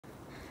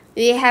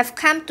We have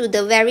come to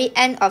the very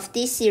end of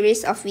this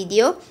series of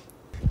video.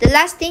 The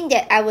last thing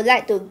that I would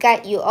like to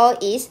guide you all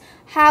is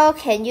how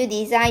can you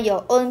design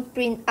your own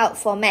printout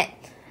format.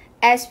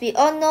 As we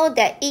all know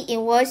that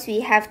e-Invoice,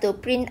 we have to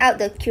print out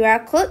the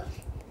QR code.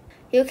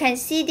 You can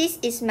see this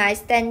is my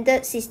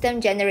standard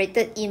system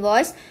generated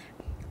invoice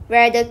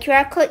where the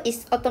QR code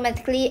is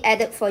automatically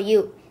added for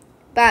you.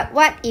 But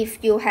what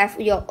if you have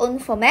your own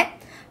format?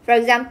 For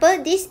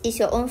example, this is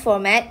your own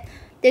format.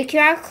 The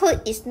QR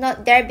code is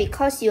not there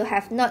because you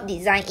have not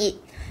designed it.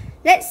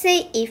 Let's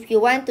say if you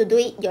want to do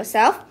it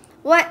yourself,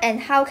 what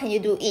and how can you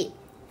do it?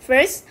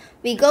 First,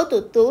 we go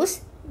to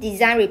Tools,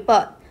 Design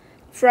Report.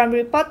 From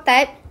Report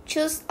type,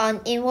 choose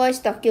on Invoice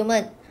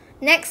Document.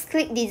 Next,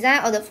 click Design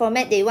on the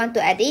format that you want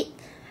to edit.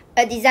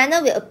 A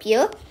designer will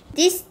appear.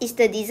 This is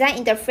the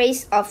design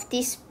interface of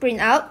this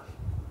printout.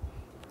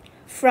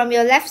 From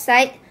your left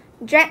side,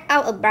 drag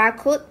out a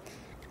barcode.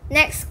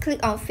 Next, click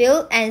on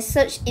Field and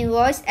search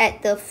Invoice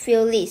at the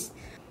field list.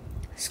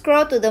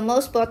 Scroll to the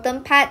most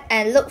bottom part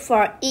and look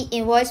for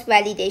e-Invoice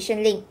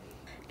validation link.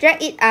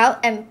 Drag it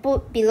out and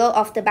put below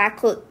of the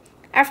barcode.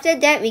 After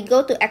that, we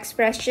go to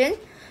Expression.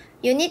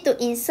 You need to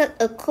insert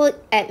a code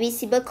at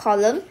visible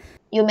column.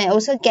 You may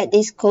also get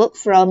this code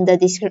from the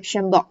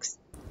description box.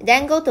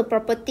 Then go to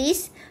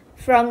Properties.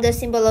 From the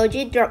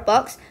Symbology drop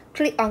box,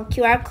 click on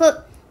QR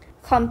code.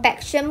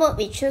 Compaction mode,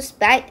 we choose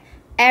Byte.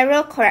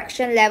 Error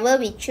correction level,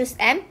 we choose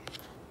M.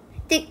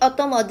 Tick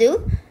Auto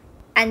Module.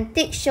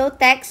 Untick Show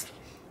Text.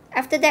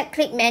 After that,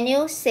 click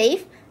Menu,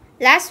 Save.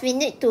 Last, we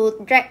need to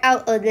drag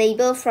out a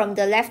label from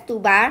the left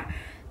toolbar.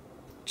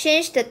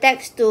 Change the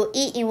text to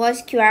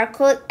e-Invoice QR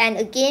code and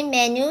again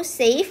Menu,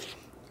 Save.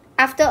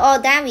 After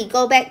all done, we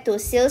go back to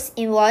Sales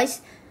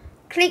Invoice.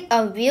 Click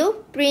on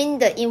View,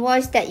 print the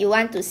invoice that you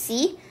want to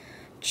see.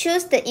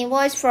 Choose the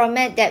invoice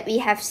format that we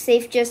have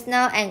saved just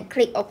now and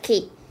click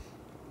OK.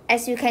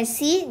 As you can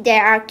see,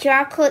 there are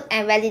QR code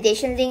and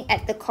validation link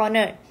at the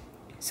corner.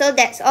 So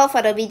that's all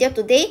for the video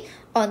today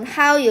on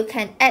how you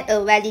can add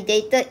a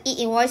validated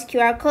e-Invoice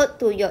QR code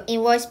to your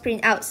invoice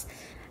printouts.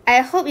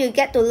 I hope you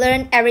get to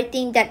learn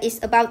everything that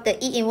is about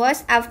the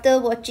e-Invoice after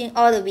watching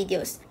all the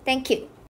videos. Thank you.